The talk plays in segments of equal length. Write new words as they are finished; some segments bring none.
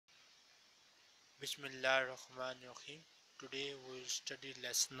Bismillahirrahmanirrahim. Today we will study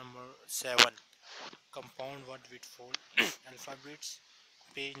lesson number 7, compound word with full alphabets,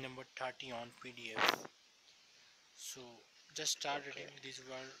 page number 30 on PDF. So just start reading this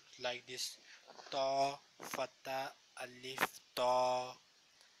word like this: ta, fata, alif, ta,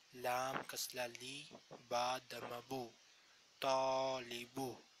 lam, kasla, li, ba, damabu,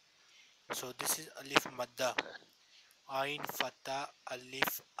 talibu. So this is alif madda. Ain, fata,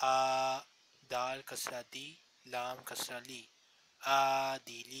 alif, a, dal, kasra, di, lam, kasra, li,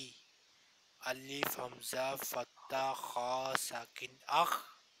 adili. Alif hamza fatha kha sakin akh,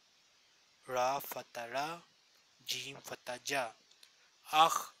 ra fatara, jim fataja,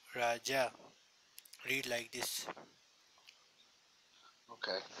 akh raja. Read like this.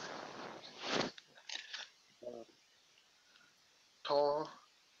 Okay. Ta,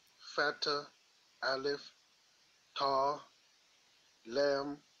 fata, alif, ta,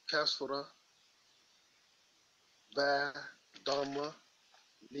 lam, kasra, ba, dhamma,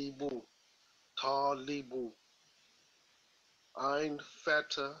 libu, ta, libu. Ain,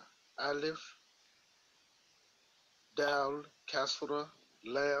 fata, alif, dal, kasra,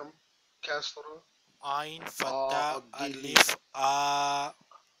 lam, kasra, Ain fatha dili. alif a,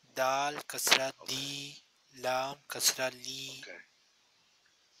 dal kasra di, lam kasra li. Okay.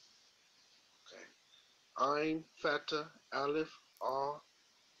 Okay. Ain, fata, alif, a,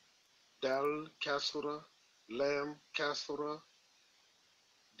 dal, kasra, lam, kasra,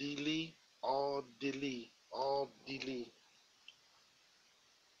 dili, dili, dili.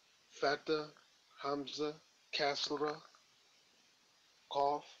 Fata, hamza, kasra,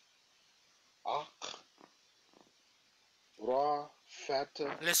 qaf, aq, ra,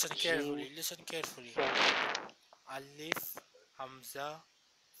 fata, Listen jim, carefully. fata. Alif hamza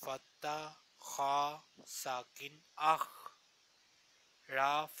fatha kha sakin akh,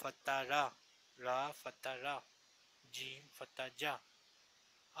 ra fatara, jim fataja,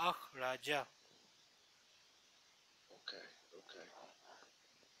 akh raja. Okay, okay.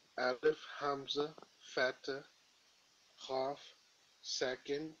 Alif, hamza, fata, qaf,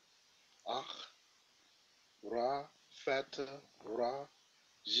 sakin, aq, ra, fata, ra,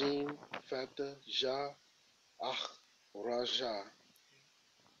 jim, fata, ja, aq, raja.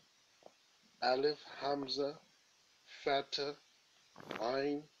 Alif, hamza, fata,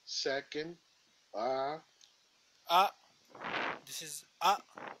 ain, sakin, a, Ah, this is ah.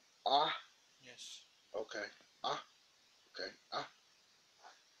 ah. Yes. Okay, ah. Okay, ah.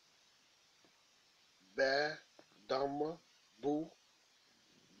 Ba, dhamma, bu,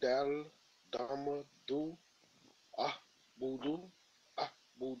 dal, dhamma, du, ah,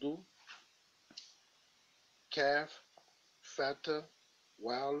 budu, calf, fata,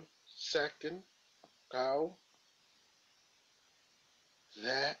 wal, second, cow,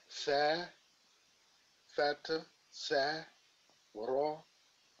 that, sa, fata, sa, ra,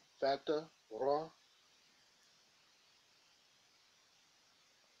 fata, ra,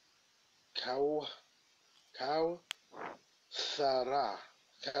 cow, cow, thara,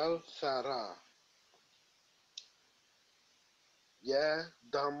 cow, thara, ya,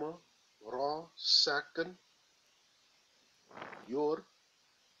 dhamma, ra, second, your,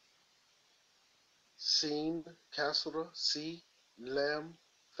 sin, kasra, si, lam,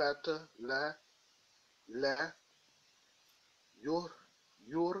 fata, la, la,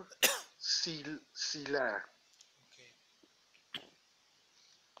 your, sila, Okay.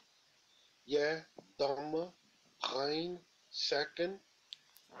 ya, dhamma, ghain, second,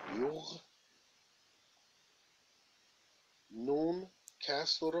 yugh, nun,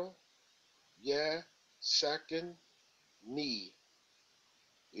 kasra, ya, second, ni,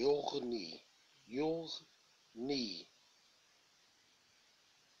 yughni, yughni,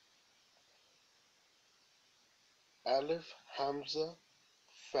 alif, hamza,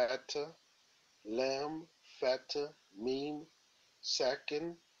 fata, lam, fata, mim,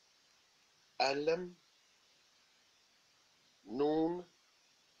 second, alam, nun,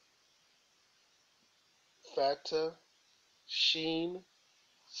 fata, sheen,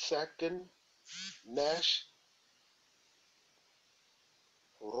 second, nash,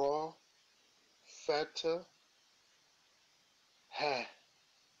 ra, fata, ha,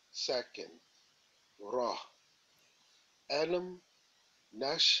 second, ra, alam,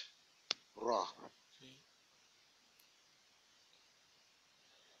 nash, ra, See?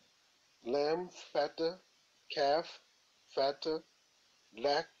 lam, fata, kaf, fata,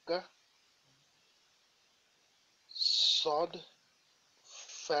 laka, sod,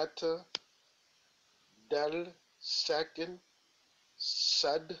 fata, dal, second,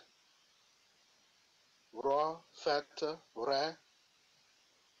 sad, ra, fata, ra,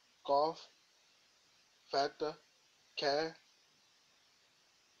 qaf, fatha, ka,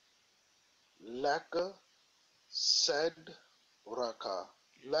 laka, sad, raka.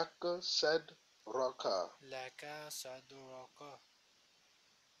 Laka, sad, raka. Laka saduraka.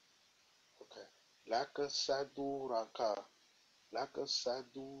 Okay. Laka, sadu, raka. Laka,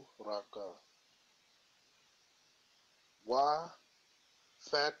 sadu, raka. Wa,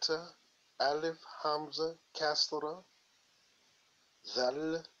 fatha, alif, hamza, kasra,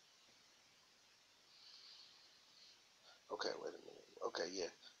 zal. Okay, wait a minute. Okay,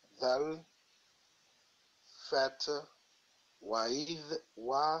 yeah. Zal, fatha, wa,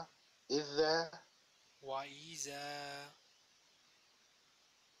 idha. Waiza.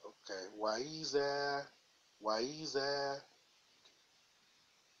 Okay, waiza,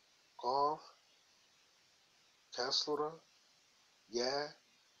 qaf, kasra, ya,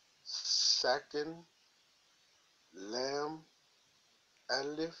 sakin, lam,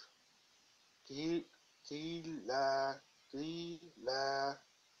 alif, qila, qila,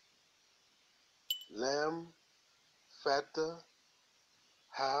 lam, fatha,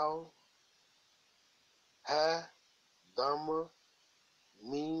 how, ha, dhamma,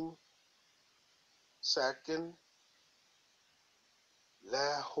 mim, sakin,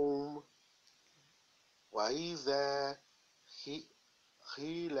 lahum, waiza,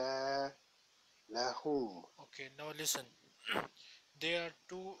 khila, lahum. Okay, now listen. There are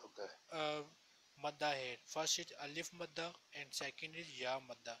two Okay, uh, madda here. First is alif madda and second is ya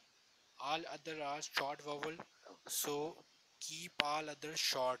madda. All other are short vowel, okay, so keep all other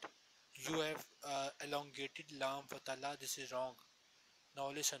short. You have elongated lam fatala. This is wrong. Now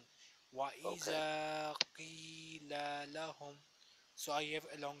listen. okay, Wa'iza qila lahum. So I have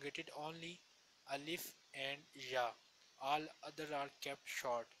elongated only alif and ya. All other are kept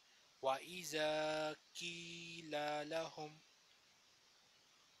short. Wa'iza qila lahum.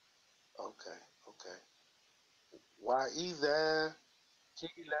 okay, okay. Waiza,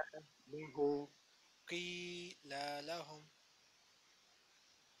 qila, lahum. Qila lahum.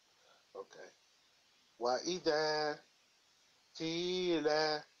 Okay. وإذا قيل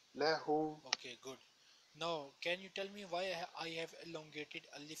لهم. Okay, good. Now, can you tell me why I have elongated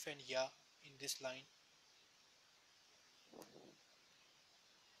alif and ya in this line?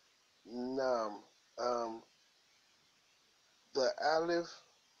 Nam. The alif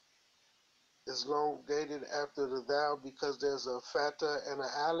is elongated after the thou because there's a fatha and an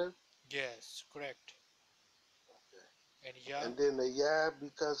alif. Yes, correct. And ya And then the ya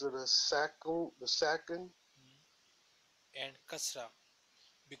because of the second and kasra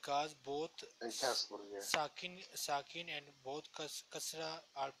because both and kasra, yeah. sakin and both kasra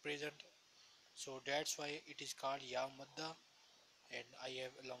are present. So that's why it is called ya madda and I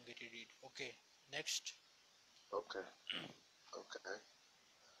have elongated it. Okay, next. Okay, okay.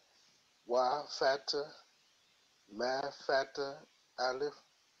 Wa fatha, ma fatha, alif.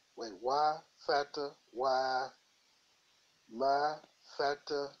 Wait, wa fatha, wa, ma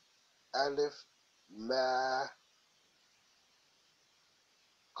fatha, alif, ma,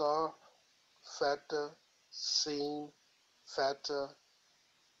 qaf, fatha, sin, fatha,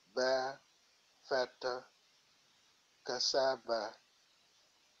 ba, fatha, kasaba,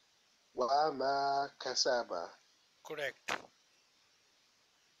 wa ma kasaba. Correct. Wa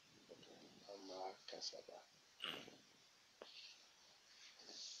ma kasaba.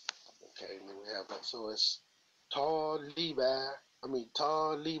 Okay, and then we have that. So it's talibu,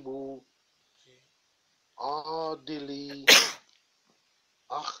 Okay. adili,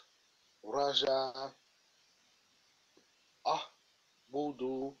 akh, raja,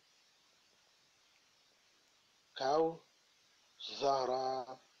 budu, cow,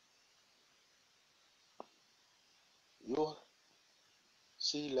 zara, yuh,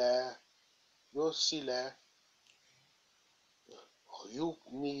 sila, yusila,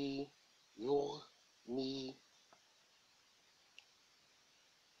 yukni, yughni,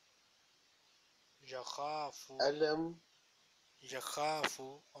 Yakhafu. alam.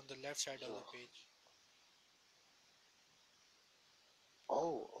 Yakhafu on the left side of the page.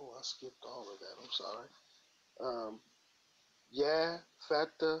 Oh, I skipped all of that. I'm sorry. Yeah,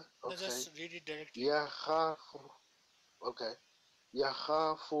 fatha. No, Okay. just read it directly. Yakhafu. Okay.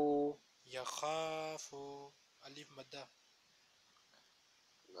 Yakhafu. Yakhafu. Alif madda.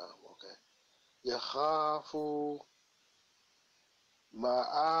 No, okay. Yakhafu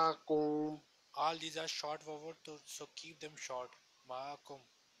ma'akum. All these are short vowel, so keep them short. Ma'akum.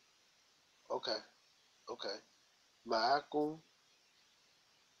 Okay, okay. Ma'akum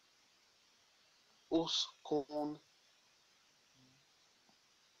uskun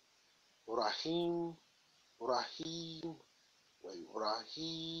rahim rahim. Wait,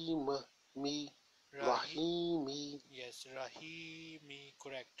 rahim me. Rahimi. Yes, Rahimi,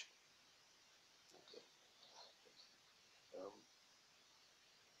 correct. Um,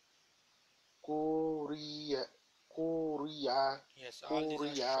 Korea. Korea. Yes, all these are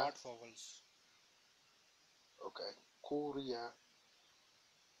Korea. short vowels. Okay. Korea.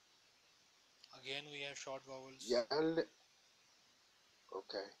 Again, we have short vowels. Yal.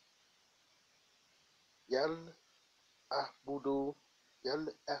 Okay. Yal ahbudu. Yal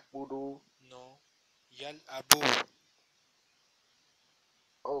ahbudu. No. Yal Abu.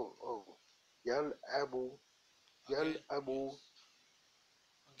 Oh. Yal abu. Yal Again, abu. yes.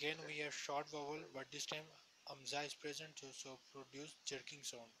 Again, Okay. we have short vowel, but this time Amza is present, so produce jerking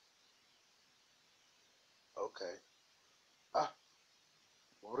sound. Okay. Ah.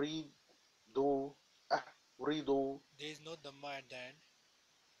 Ridu. Ah. Ridu. There is no Dhamma at the end.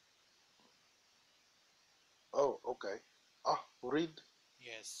 Oh. Okay. Ah. Rid.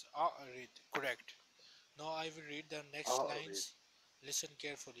 Yes, read. Correct. Now I will read the next Ah. Rid. lines. Listen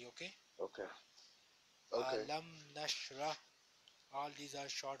carefully, okay? Okay. Okay. Alam nashrah. All these are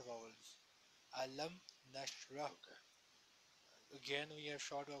short vowels. Alam nashrah. Okay. Again, we have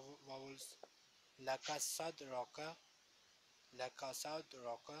short vowels. Lakasad raka. Lakasad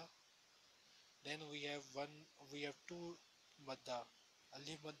raka. Then we have two madda.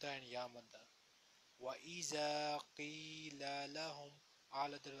 Alif madda and ya madda. وَإِذَا قِيلَ لَهُمْ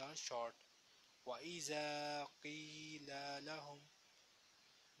all others are short. وَإِذَا قِيلَ لَهُمْ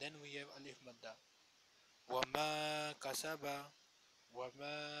then we have alif madda. وَمَا كَسَبَ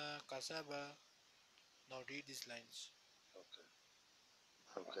وَمَا كَسَبَ now read these lines. Okay.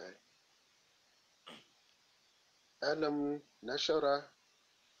 Okay. Alam nashara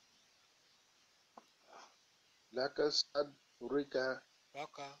laka sadrika.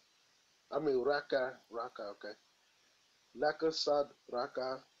 Raka I mean raka. Raka. Okay. Laka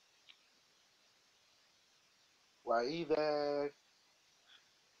sadraka. Wa idha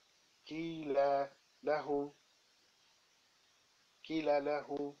kila lahu. Kila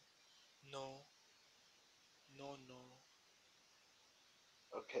lahu. no no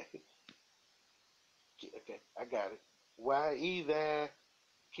Okay. Okay. I got it. Wa idha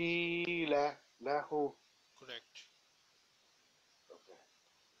kila lahu. correct. Okay.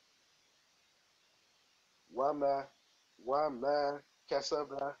 Wama. Wama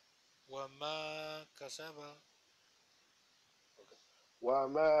kasaba. وَمَا كَسَبَ Okay.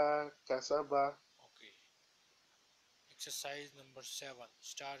 Wama kasaba. okay. Exercise number 7.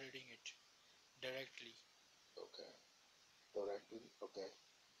 Start reading it directly. Okay. Directly. Okay.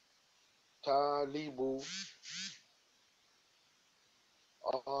 Talibu.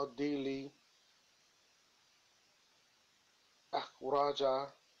 Adili.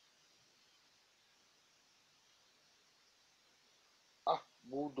 Akhraja.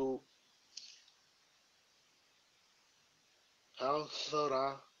 Ahbudu.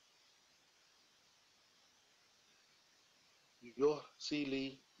 Halsara.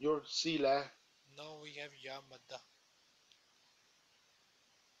 Yursili. Yursila. Now we have ya madda.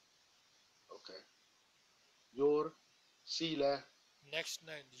 Okay. Yursila. Next,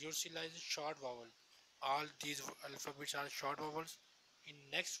 Yursila is a short vowel. All these alphabets are short vowels. In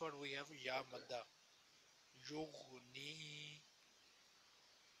next word we have ya Okay. madda. Yughni.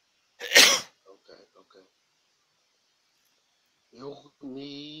 Okay. Okay.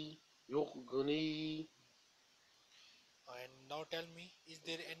 Yughni. Yughni. And now tell me, is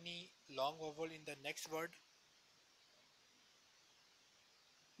there any long vowel in the next word?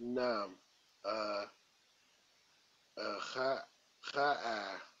 Nam. Uh. Kha.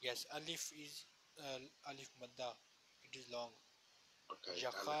 Kha'a. Yes, alif is alif madda. It is long. Okay.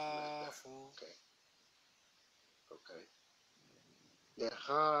 Alif madda. Yakhafu. Okay. Okay.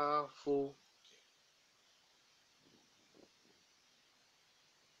 Yakhafu.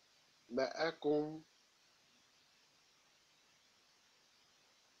 Ma'akum.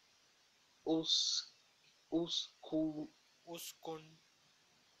 Us. Uskun. Uskun.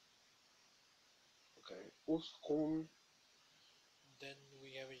 Okay. Uskun. Then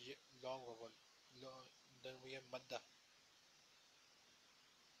we have a long vowel. Then we have madda.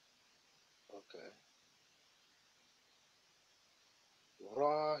 Okay.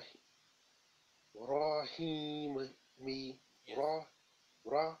 Rah. Rahim. Me. Yes,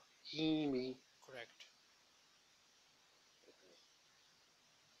 Rahimi. correct.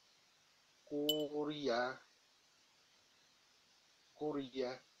 Korea.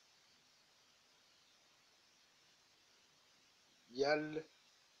 Korea. Yal.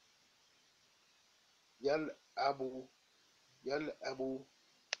 Yal abu. Yal abu.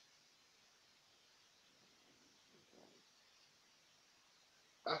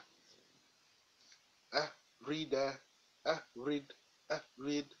 Ah. أريد أريد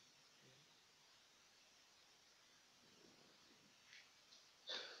أريد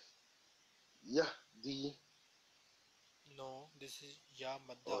يهدي No, this is ya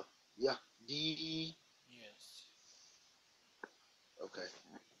madda. or يهدي. Yes. Okay.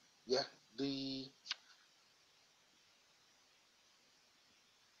 يهدي.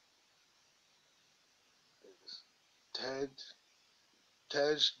 Taj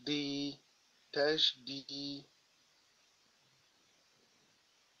تجدي تجدي.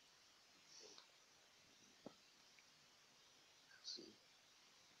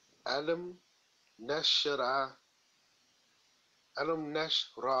 ألم نشرع ألم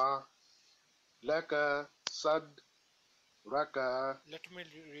نشرع لك صدرك. Let me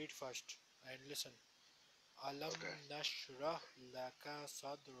read first and listen. Alam Okay. nashrah laka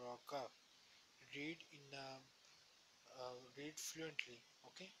sadraka. Read in read fluently.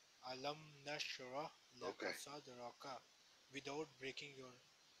 Okay. Alam nashrah laka Okay. sadraka. Without breaking your,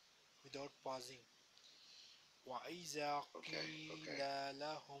 without pausing. Wa iza Okay. Okay. qila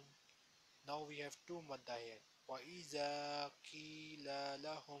lahum. Now we have two madda here. Wa iza qila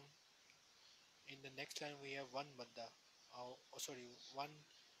lahum. In the next line we have one madda. Oh, sorry, one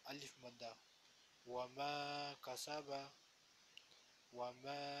alif madda. Wama kasaba.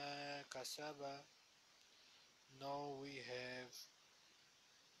 Wama kasaba. Now we have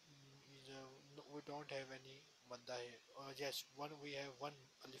no, we don't have any madda here. Yes, one we have one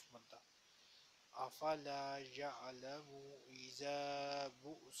alif madda. Afala ya'lamu iza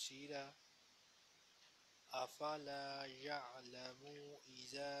bu'sira. Afala ya'lamu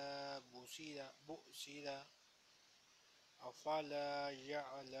iza bu'sira. أفلا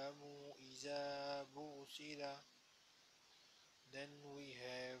يعلم إذا بُعْثِرَ. Then we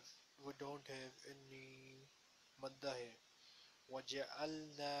don't have any madda here.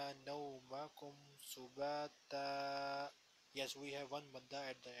 وَجَعَلْنَا نَوْمَكُمْ سُبَاتًا. Yes, we have one madda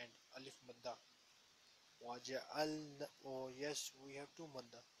at the end, alif madda. وَجَعَلْنَا, oh yes, we have two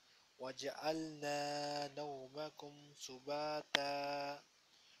madda. وَجَعَلْنَا نَوْمَكُمْ سُبَاتًا.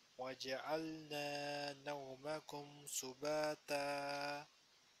 وَجَعَلْنَا نَوْمَكُمْ سُبَاتًا.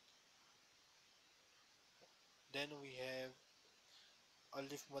 Then we have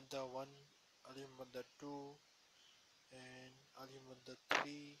alif madda 1, alif madda 2, and alif madda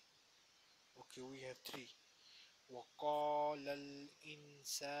 3. Okay, we have 3. وَقَالَ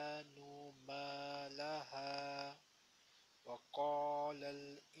الْإِنسَانُ مَا لَهَا. وَقَالَ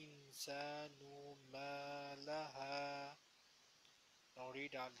الْإِنسَانُ مَا لَهَا. Now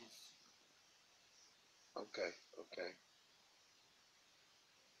read all this. Okay. Okay.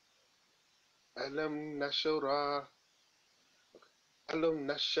 ألم نشرع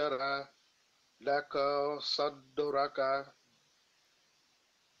ألم نشرع لك صدرك.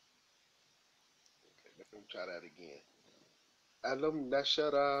 Okay, let me try that again. ألم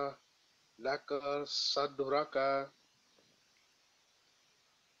نشرع لك صدرك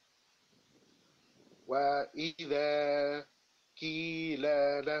وإذا قيل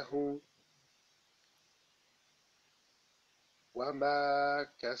له وما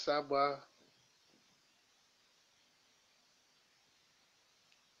كسب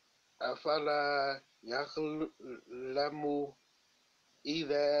أفلا يعلم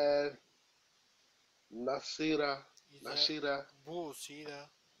إذا نصير إذا نصير بُعْثِرَ.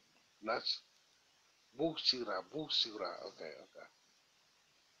 نص بوسيرة بوسيرة. Okay. Okay.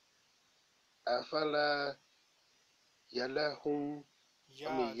 أفلا يعلم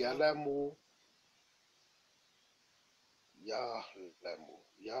يعلم. يعلم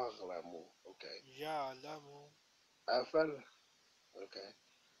يعلم. Okay. يعلم. أفل Okay.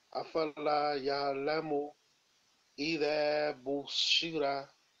 أفلا يعلم إذا بشر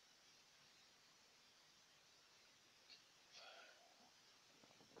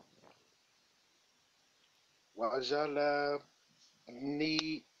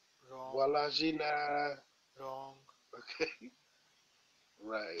وجلبني Wrong. ولجنا. Wrong. Okay.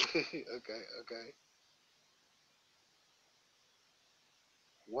 Right. Okay. Okay.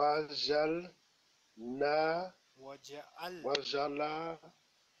 وجلنا وجعل. وجلا.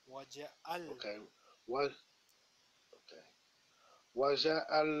 وجعل. Okay. Okay.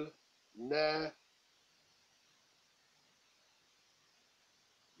 وجعلنا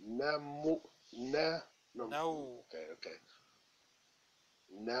نمو no. No. Okay. Okay.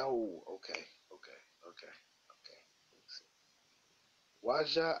 Now. Okay. Okay. Okay. Okay.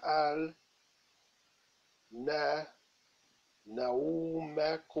 وجعلنا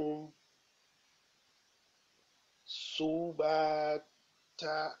نومكم سباتا.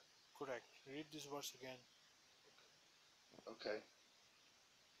 Correct. Read this verse again. Okay.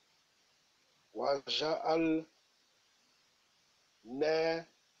 وجعلنا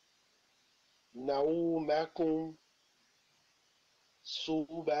نومكم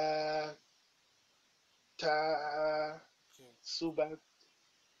سباتا Okay. سبات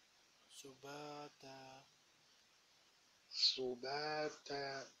Subata. سباتا.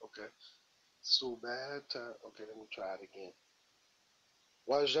 Okay. Subata. Okay, let me try it again.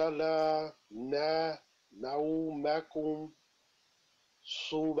 وجعلنا نومكم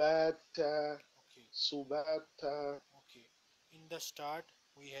سباتا Okay. سباتا. Okay. In the start,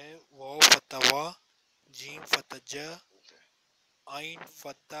 we have Waw Fatawa, Jim Fataja, Okay. Ain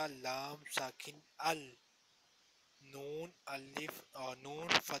Fatah Lam Sakin Al, Noon Alif, Noon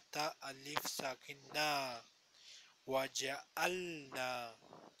Fatah Alif Sakin Na, Waja'alna.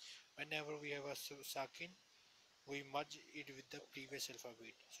 Whenever we have a sakin, we merge it with the previous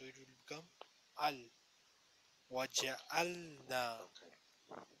alphabet, so it will become Al. Waja'alna. Okay.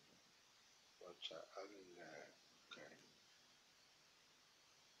 وجعلنا. Okay.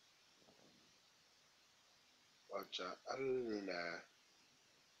 وجعلنا.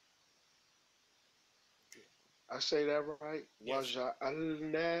 Okay. I say that right? Yes,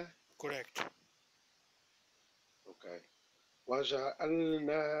 وجعلنا. correct. Okay.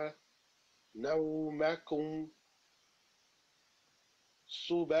 وجعلنا نومكم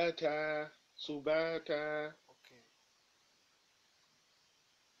سباتا سباتا. Okay.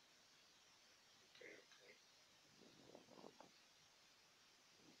 Okay, okay.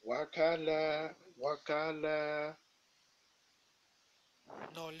 وكلا وكلا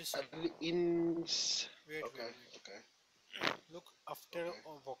Now listen. الإنس. Wait, wait, Okay, wait. okay, Look after okay,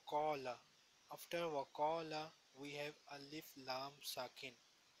 Wakala. After Wakala, we have Alif Lam Sakin.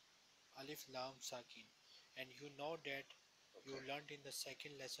 Alif Lam Sakin. And you know that you okay, learned in the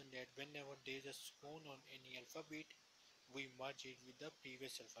second lesson that whenever there is a spoon on any alphabet, we merge it with the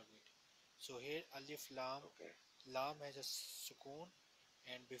previous alphabet. So here Alif Lam, okay, Lam has a sukoon,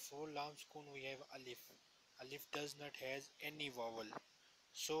 and before Lam sukoon we have Alif. Alif does not has any vowel.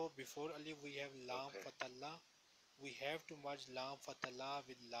 So before Alif we have Lam okay. Fatalla. We have to merge Lam Fatalla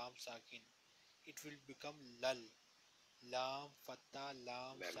with Lam Sakin. It will become Lal. Lam Fatah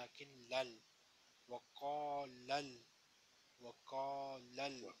Lam Lal. Sakin Lal. Waqalal.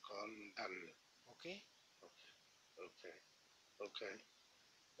 Waqalal. وقال. Okay? Okay, okay.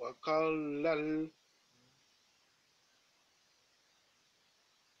 وقال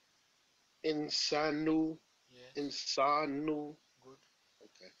الإنسان Yes. إنسان. Good.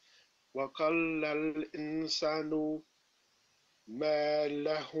 Okay. وقال الإنسان ما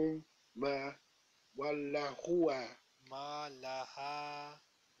لهم ما ولا هو. Malaha.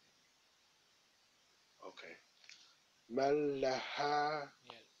 Okay. ما لها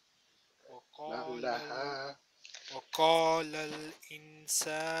Yes. ما وقال لها. وقال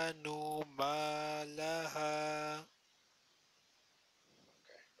الإنسان ما لها.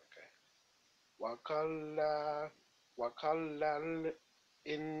 Okay, okay. وقال وقال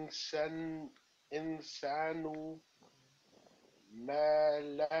الإنسان إنسان ما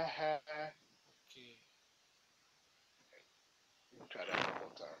لها. Okay. Try that one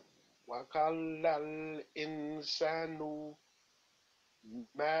more time. وقال الإنسان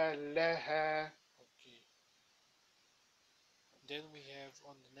ما لها. Okay. Then we have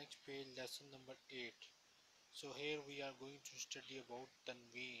on the next page lesson number 8. So here we are going to study about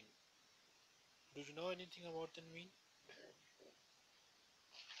Tanween. Do you know anything about Tanween?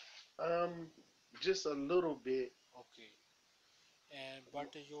 Um, just a little bit. Okay. And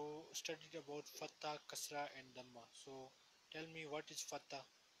but you studied about Fatah, Kasra and Dhamma. So tell me what is Fatah?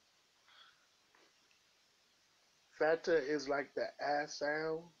 Fata is like the A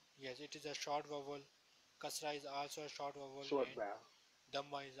sound, Yes, it is a short vowel. Kasra is also a short vowel short and vowel.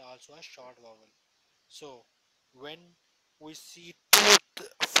 Dhamma is also a short vowel. So when we see two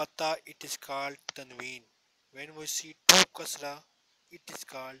Fatah, it is called Tanween. When we see two Kasra, it is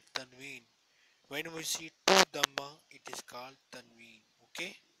called Tanween. When we see two Dhamma, it is called Tanween.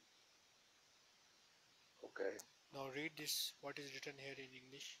 Okay? Okay. Now read this, what is written here in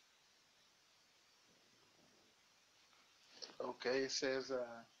English. Okay. It says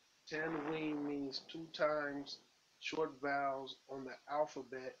Tanween means two times short vowels on the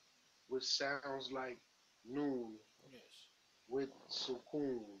alphabet, which sounds like noon Yes, with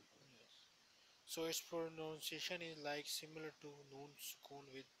sukun. yes. So its pronunciation is like similar to Noon Sukoon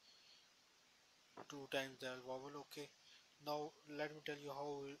with two times the vowel. Okay. Now let me tell you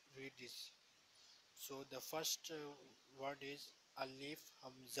how we read this. So the first word is Alif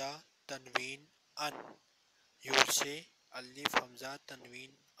Hamza Tanween An. You will say Alif Hamza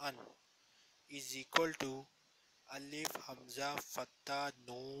Tanween An is equal to Alif Hamza Fatta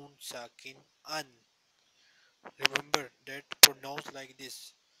Noon Sakin An. Remember that pronounced like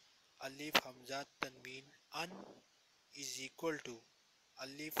this. Alif Hamza Tanween An is equal to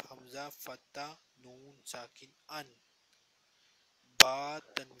Alif Hamza Fatta Noon Sakin An. Ba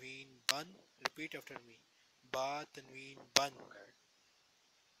Tanween Ban. Repeat after me. Ba Tanween Ban Okay.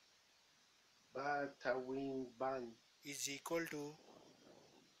 Ba taween ban. is equal to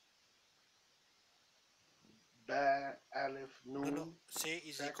Ba alif no, noon. say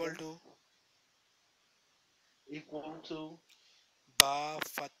is equal Second. to Equal to Ba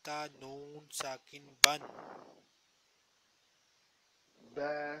Fatta Noon Sakin Ban.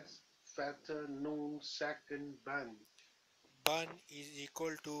 ba fata noon second ban. Ban is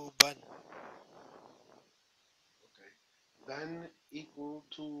equal to Ban. Okay. Ban equal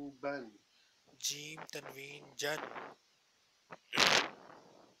to ban. Jim Tanween Jan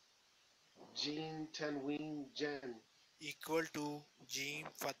Jeen tanween jan. equal to Jim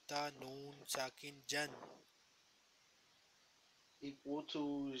Fatta Noon Sakin Jan. Equal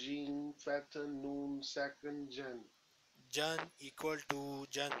to Jeen fata noon second jan. Jan equal to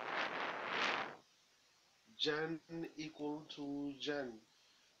Jan. Jan equal to jan.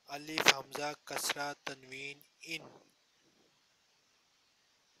 Alif Hamza Kasra Tanween In.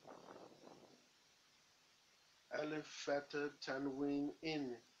 Alif fata tanween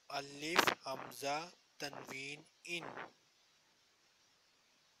in. Alif Hamza Tanween In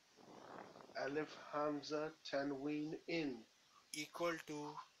Alif hamza tanween in. equal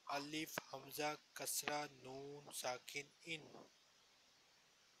to Alif Hamza Kasra Noon Sakin In.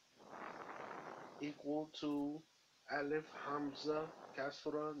 Equal to Alif hamza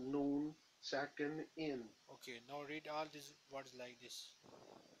kasra noon second in. Okay, now read all these words like this.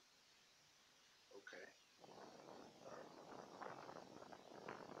 Okay.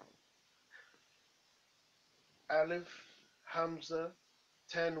 Alif hamza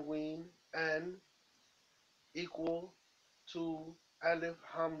tanween an equal to Alif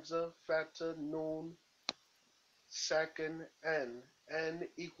hamza fata noon second n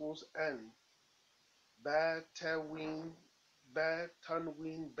equals n. Ba tanween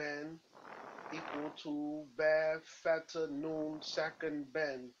ban equal to ba fata noon second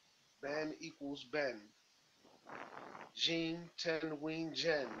ban equals ban. Jin tanween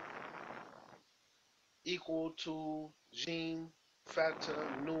jen equal to Jin fata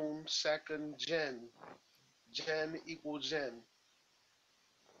noon second jen equals jen.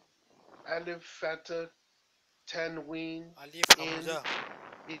 Alif fata tanween Alif in Hamza.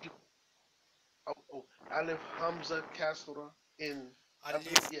 Alif hamza kasra in.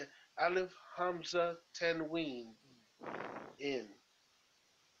 Alif. Yeah, Alif hamza tanween in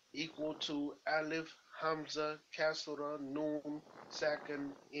equal to Alif hamza kasra noon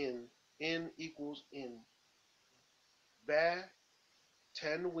second in equals in. Ba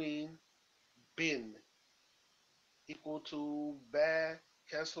tanween bin equal to ba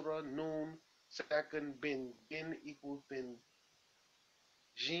kasra noon second bin equals bin.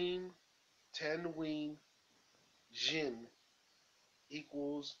 Jin tanween jin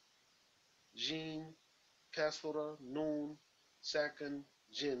equals jin kasra noon second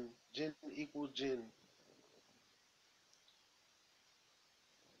jin equals jin.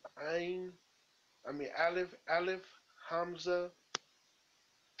 Ain Alif hamza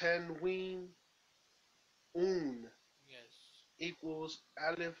tanween un Yes. equals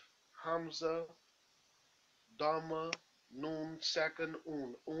Alif hamza dama noon second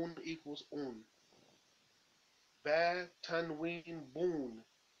un equals un. Ba tanween boon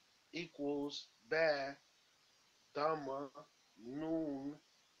equals ba dama noon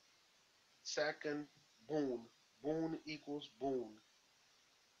second boon equals boon.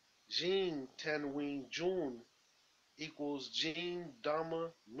 Jin tanween june equals jin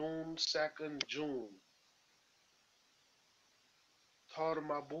dama noon second june.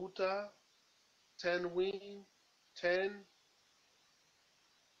 Tarmabuta tanween ten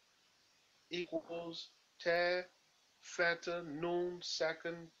equals ta fata noon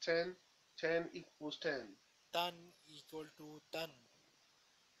second ten equals 10. Tan equal to Tan.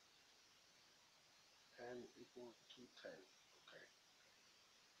 10 equals to 10. Okay.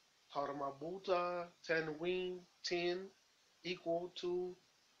 Tarmabuta tanween 10 equal to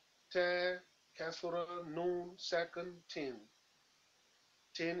ta kasra noon second 10.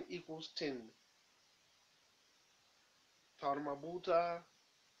 10 equals 10. Tarmabuta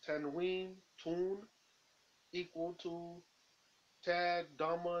tanween tun equal to ta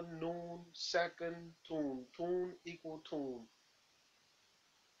dama noon second tun equal tun.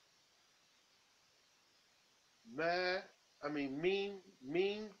 Ma, I mean,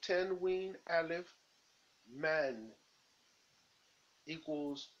 mean tanween alif man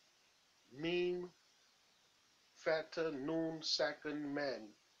equals meme fata noon second man.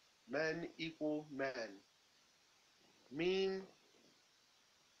 Man equal man. Meme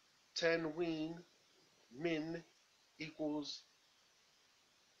tanween min equals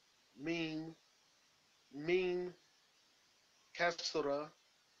meme. Meme kasra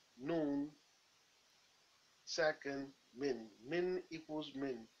noon second min. Min equals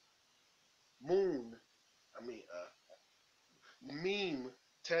min. Moon. Meme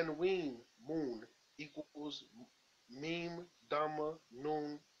tanween moon equals meme dama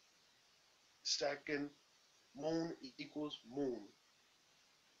noon second moon equals moon.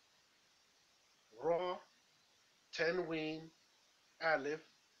 Ra tanween alif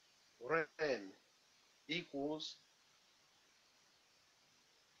ran equals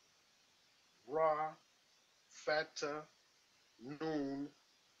ra fata noon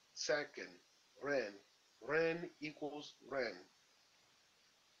second ran. Ran equals ran.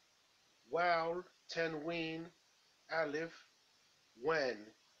 Wild tanween alif wan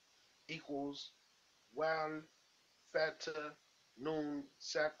equals wild fata noon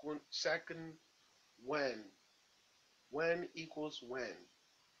second when. When equals when.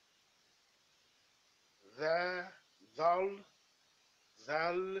 The, thal,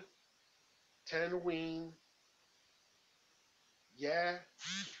 thal, tanween, ya,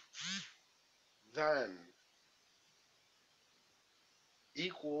 than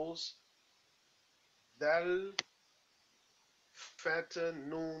equals thal, fata,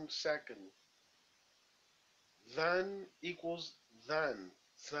 noon, second. Than equals than,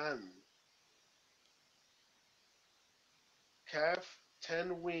 than. Kaf,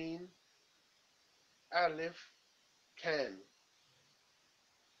 tanween, alif, can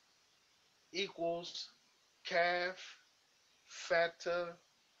equals kaf, fata,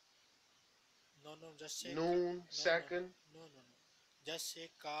 No, no, just say noon, no, no, no, second. no, no, no. Just say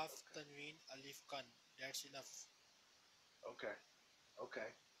kaf tanween alif kan. That's enough. Okay, okay.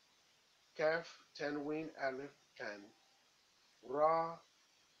 Kaf, tanween, alif, can. Ra,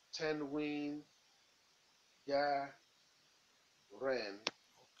 tanween, ya, ran.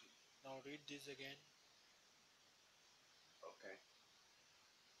 Okay. Now read this again. Okay.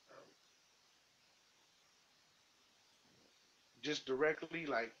 Um, just directly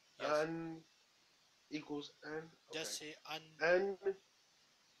like Yes. an equals an. Okay. Just say un. An. Mm,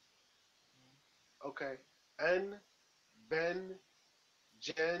 Okay. An, ben,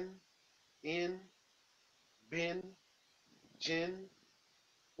 jen, in, bin, jin,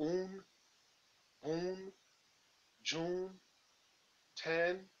 un, boon, june,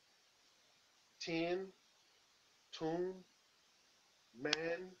 tan, tin, tune,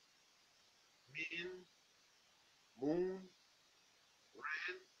 man, min, moon,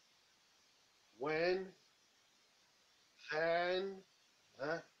 ran, when, than,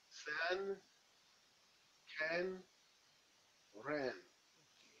 the, than, can, ran.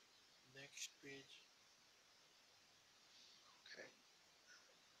 Okay. Next page. Okay.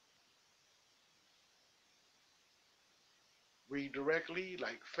 Read directly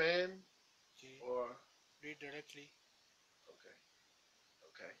like fan Okay. or Read directly. okay,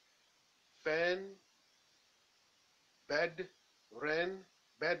 okay. Fan, bed, ren,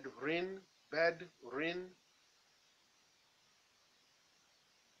 bed, rin, bed, rin,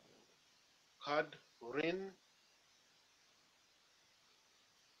 cod, rin,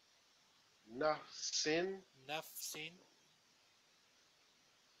 nafsin, Nafsin.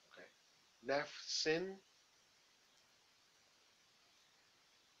 okay, nafsin,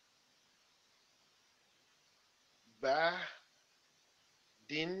 ba,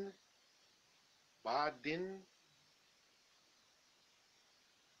 din, badin,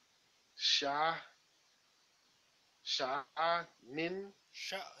 shah, nin,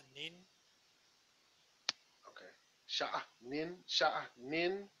 Sha'nin. okay, shah,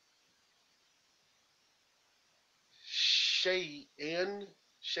 nin,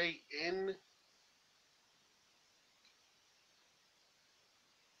 shay'in,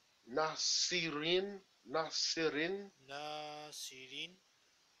 nasirin, Nasirin.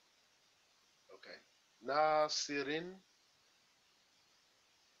 okay, nasirin,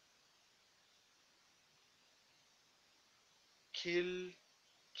 kil,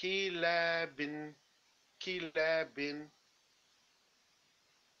 kilabin, kilabin,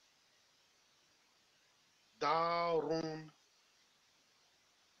 darun,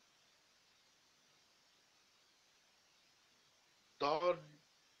 dar,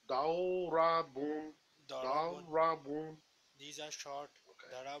 daurabun, Darabun. daurabun, These are short. okay,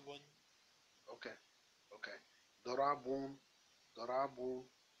 Darabun. okay, okay, darabun, darabun,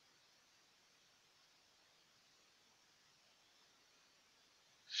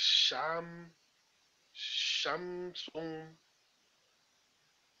 Shamsun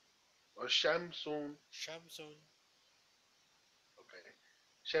or Shamsun. Shamsun. Okay.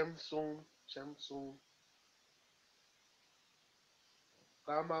 Shamsun.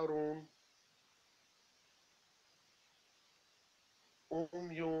 Kamarun.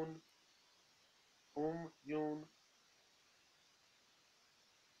 Umyun. Umyun.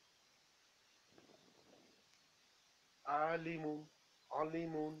 Alimun.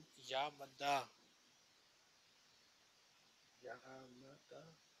 Alimun. Ya Madda. Yamata.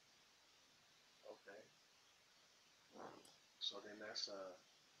 Okay. So then that's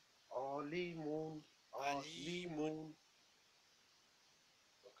Alimun. Aleemun. Alimun.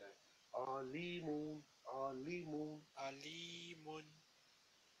 Okay. Alimun. Alimun. Aleemun.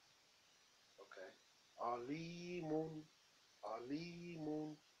 Okay. Alimun.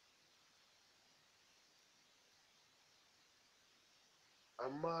 Alimun.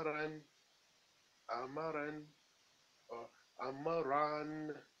 Amaran. Amaran. Or Amaran.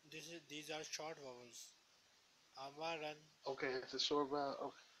 These are short vowels. Amaran. Okay, it's a short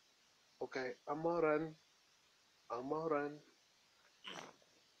vowel. Okay. Amaran. Amaran.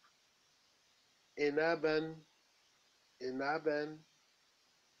 Inaban. Inaban.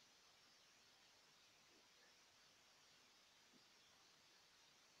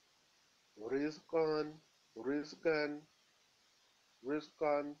 Rizqan. Rizqan.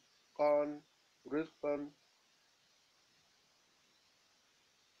 Rizqan. Qan. Rizqan.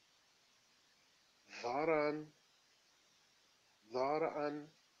 Dharan. Dharan.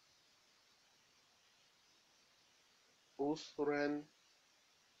 Usran.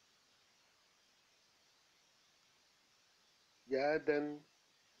 Yadan.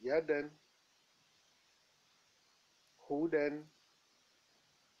 Yadan. Hudan.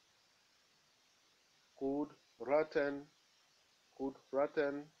 Qudratan.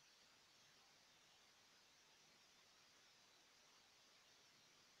 Qudratan.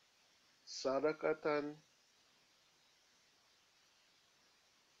 Sarakatan.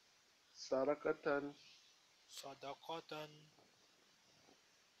 Sarakatan. Sadaqatan.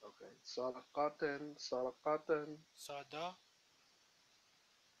 Okay. Sarakatan. Sarakatan. Sada.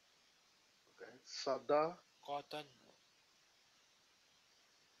 Okay. Sada. Cotton.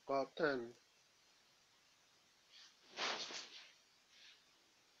 Qatan.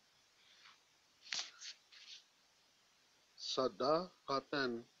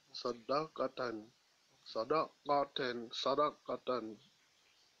 Sadaqatan. Okay. Sadaqatan. Okay. Sadaqatan. Sadaqatan.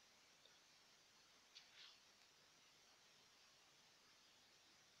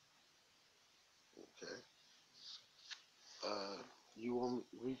 Okay. You want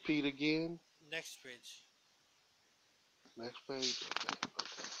to repeat again? Next page. Next page.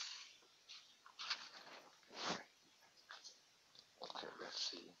 Okay. Let's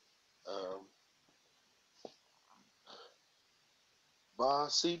see. Um,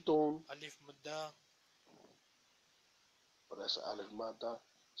 Basitun. Alif Madda. Oh, that's Alif Mata.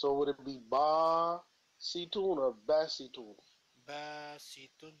 So would it be Basitun or Basitun?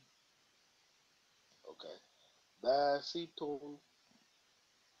 Basitun. Okay. Basitun.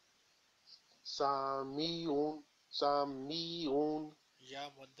 Samiun. Samiun. Ya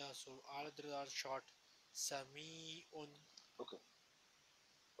Madda. So all others are short. Sami'un. Okay.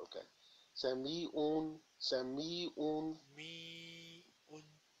 Okay. Samiun. Samiun. Mi'un.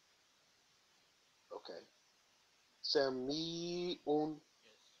 Okay. Samiun.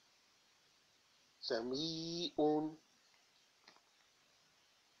 Yes. Samiun.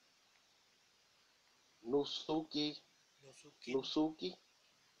 Nusuki. Nusukin. Nusuki.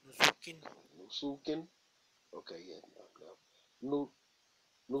 Nusukin. Nusukin. Okay, yeah. No, no.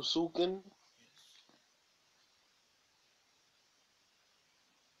 Nusukin. Yes.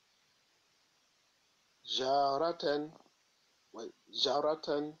 Jaratan. Wait.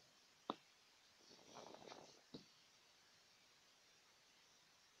 Jaratan.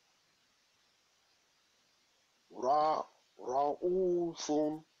 Ra.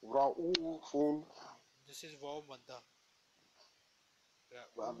 Ra'ufun. Ra'ufun. This is Waw Madda.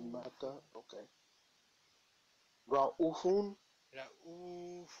 Ra'uf. Ramata. Okay. Ra'ufun.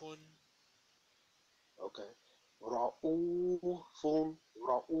 Ra'ufun. Okay. Ra'ufun.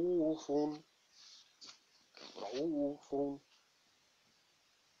 Ra'ufun. Ra'ufun.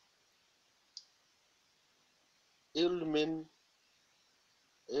 Ilmin.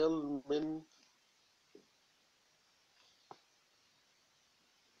 Ilmin.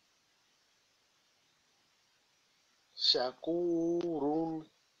 Shakurun.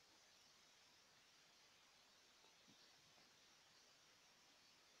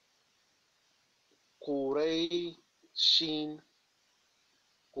 Qurayshin.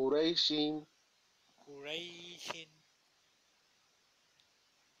 Quraishin. Quraishin.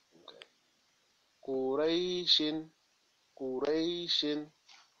 Okay. Quraishin. Quraishin.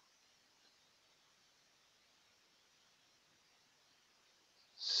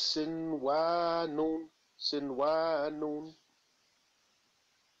 Sinwanun. Sinwanun.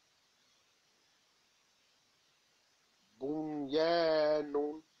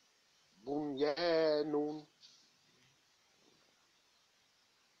 Bunyanun. Bunyanun.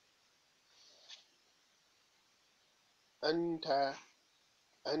 Anta.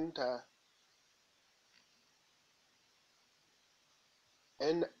 Anta.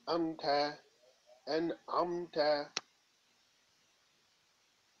 An'amta. An'amta.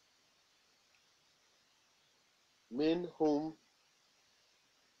 Minhum.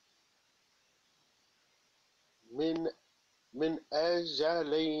 Min من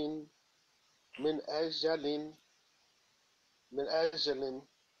أجل من أجل من أجل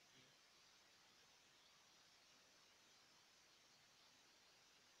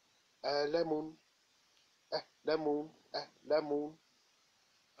أعلم أعلم أعلم.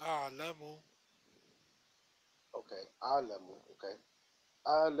 أعلم. Okay, أعلم. Okay,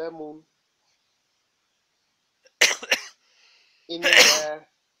 أعلم.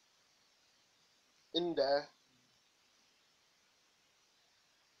 عند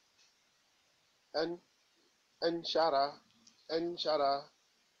أن أنشر أنشر.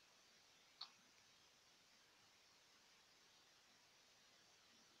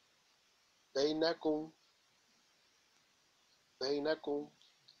 بينكم بينكم.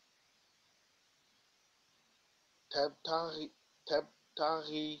 تبتغي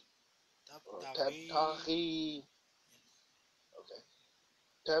تبتغي تبتغي. تبتغي. Okay,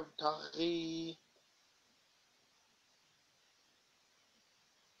 تبتغي.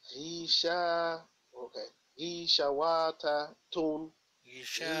 غيشا. Okay, غيشواتة. غشاوة.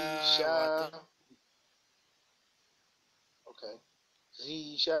 غيشا. Okay,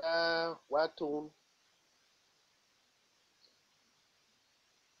 غيشاوة.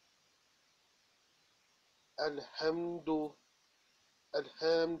 الحمد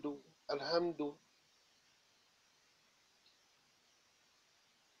الحمد الحمد.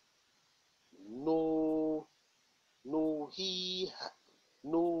 نو نوهيه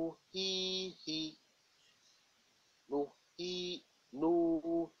نوهيه نوهي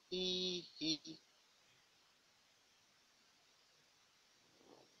نوهيه.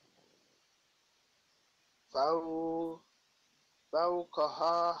 فو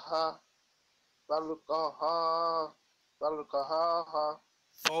فوقها فوقها فوقها.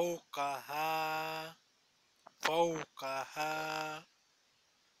 فوقها. فوقها.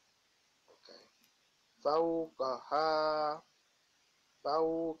 Okay. فوقها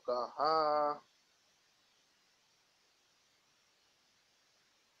فوقها.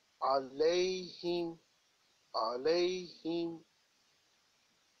 عليهم عليهم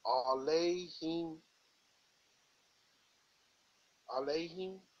عليهم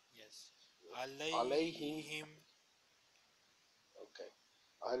عليهم Yes. عليهم. عليهم. Okay.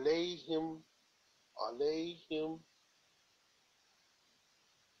 عليهم عليهم.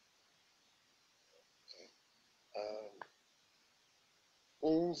 Okay.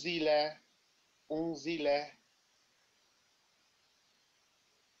 أنزل أنزل.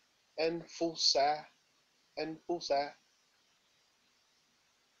 أنفس أنفس.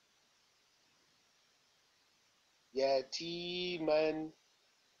 يتيما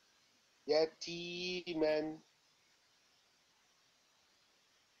يتيما.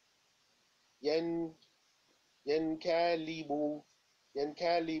 ين ينقلب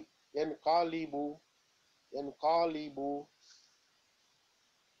ينقلب ينقلب ينقلب.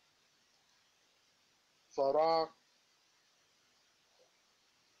 فراغ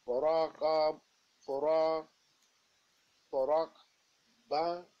فراغ فراغ فراغ.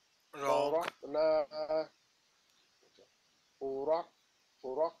 Wrong. فرقنا فرق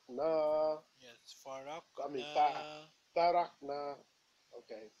فرقنا. Yes. I mean فرقنا. فرقنا.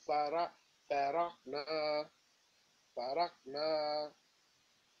 Okay, فرقنا فرقنا.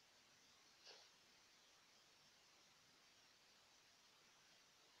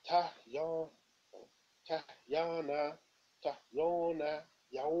 تحيون تحيانا تحيونا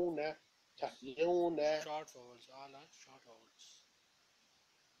يونا تحيونا. Short vowels. All are short vowels.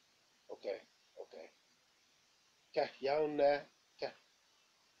 Okay, okay. تحيونا تهجون.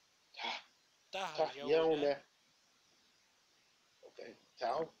 تحيونا. Okay,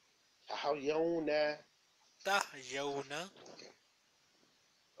 تحيونا. تهجون. Okay,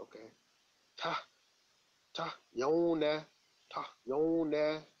 okay. تحيونا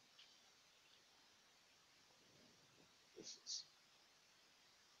تحيونا. This is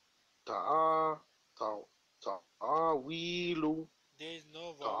Ta ta ta'awilu There is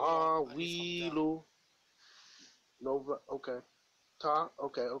no vowel on Alif Hamza. ta'awilu. No, okay.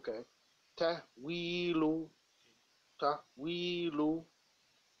 Okay. Tahwilu tahwilu.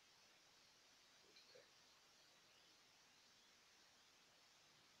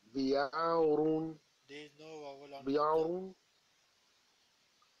 Bi'arun There is no vowel on Hamza. bi'arun.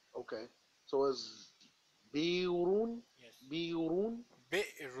 Okay. So it's bi'urun Yes. bi'urun.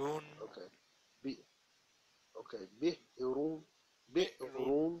 Bi'run. Okay. Bi okay. Bi'urun Bi'run.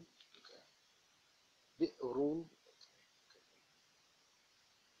 bi'urun. Okay. Bi'urun.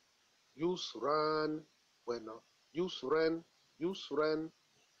 Yusran. Bueno. Yusran.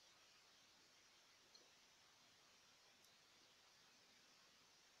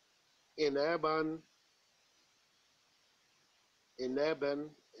 Inaban.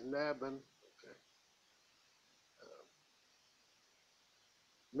 Inaban. Okay.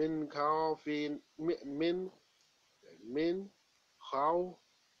 Min khawfin min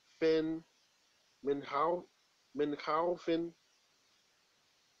khawfin min khawf min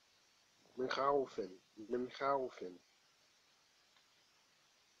khawfin min khawfin.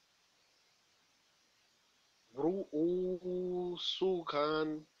 Ru'usukan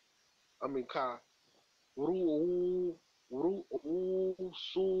I mean ka ru'usuka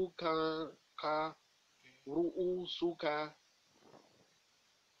ka ru'usuka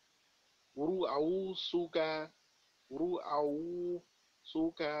ru'ausuka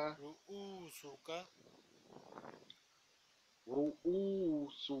ru'ausuka Ru'usuka.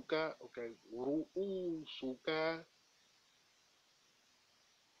 ru'usuka. Okay. Ru'usuka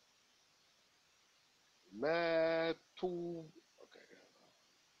matu. Okay.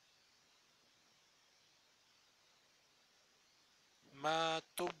 Ma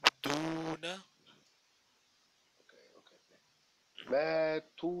tubduna. Okay.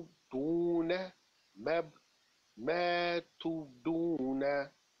 Matubduna mab matubduna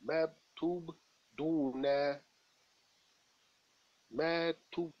mabtubduna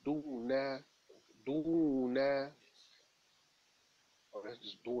matubduna duna. Oh, that's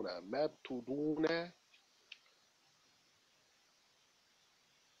just duna. Mabtuduna.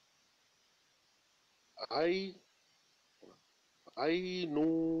 I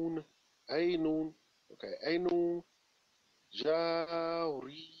Ainun Ainun. Okay. Ainun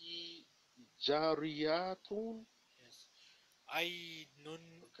jari jariyatun. Yes. Ainun.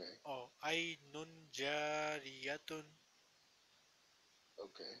 Okay. Oh, Ainun jariyatun.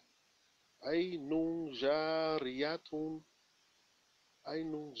 Okay. Ainun jariyatun.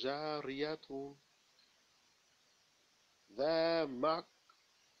 Ainun jariyatun. The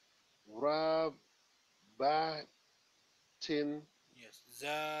makrabatin. Yes.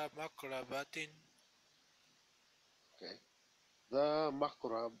 Za makrabatin. Okay. The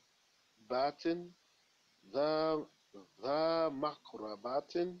makrabatin. The the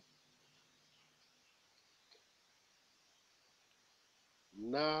makrabatin.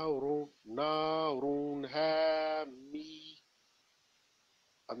 Narun hami.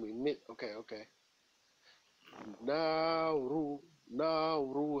 I mean mit. Okay. Nauru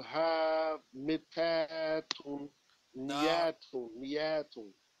hamitatun. Na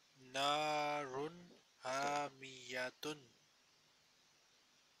Niyatun. narun Okay. hamiyatun.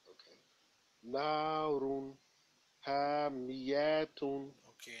 Okay. Narun hamiyatun.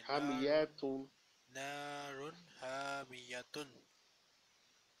 Okay. Hamiyatun. Narun hamiyatun.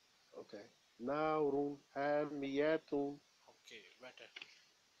 Okay. Narun hamiyatun. Okay, better.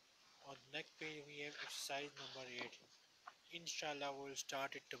 On the next page we have exercise number 8. Inshallah we'll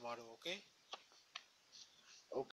start it tomorrow, okay?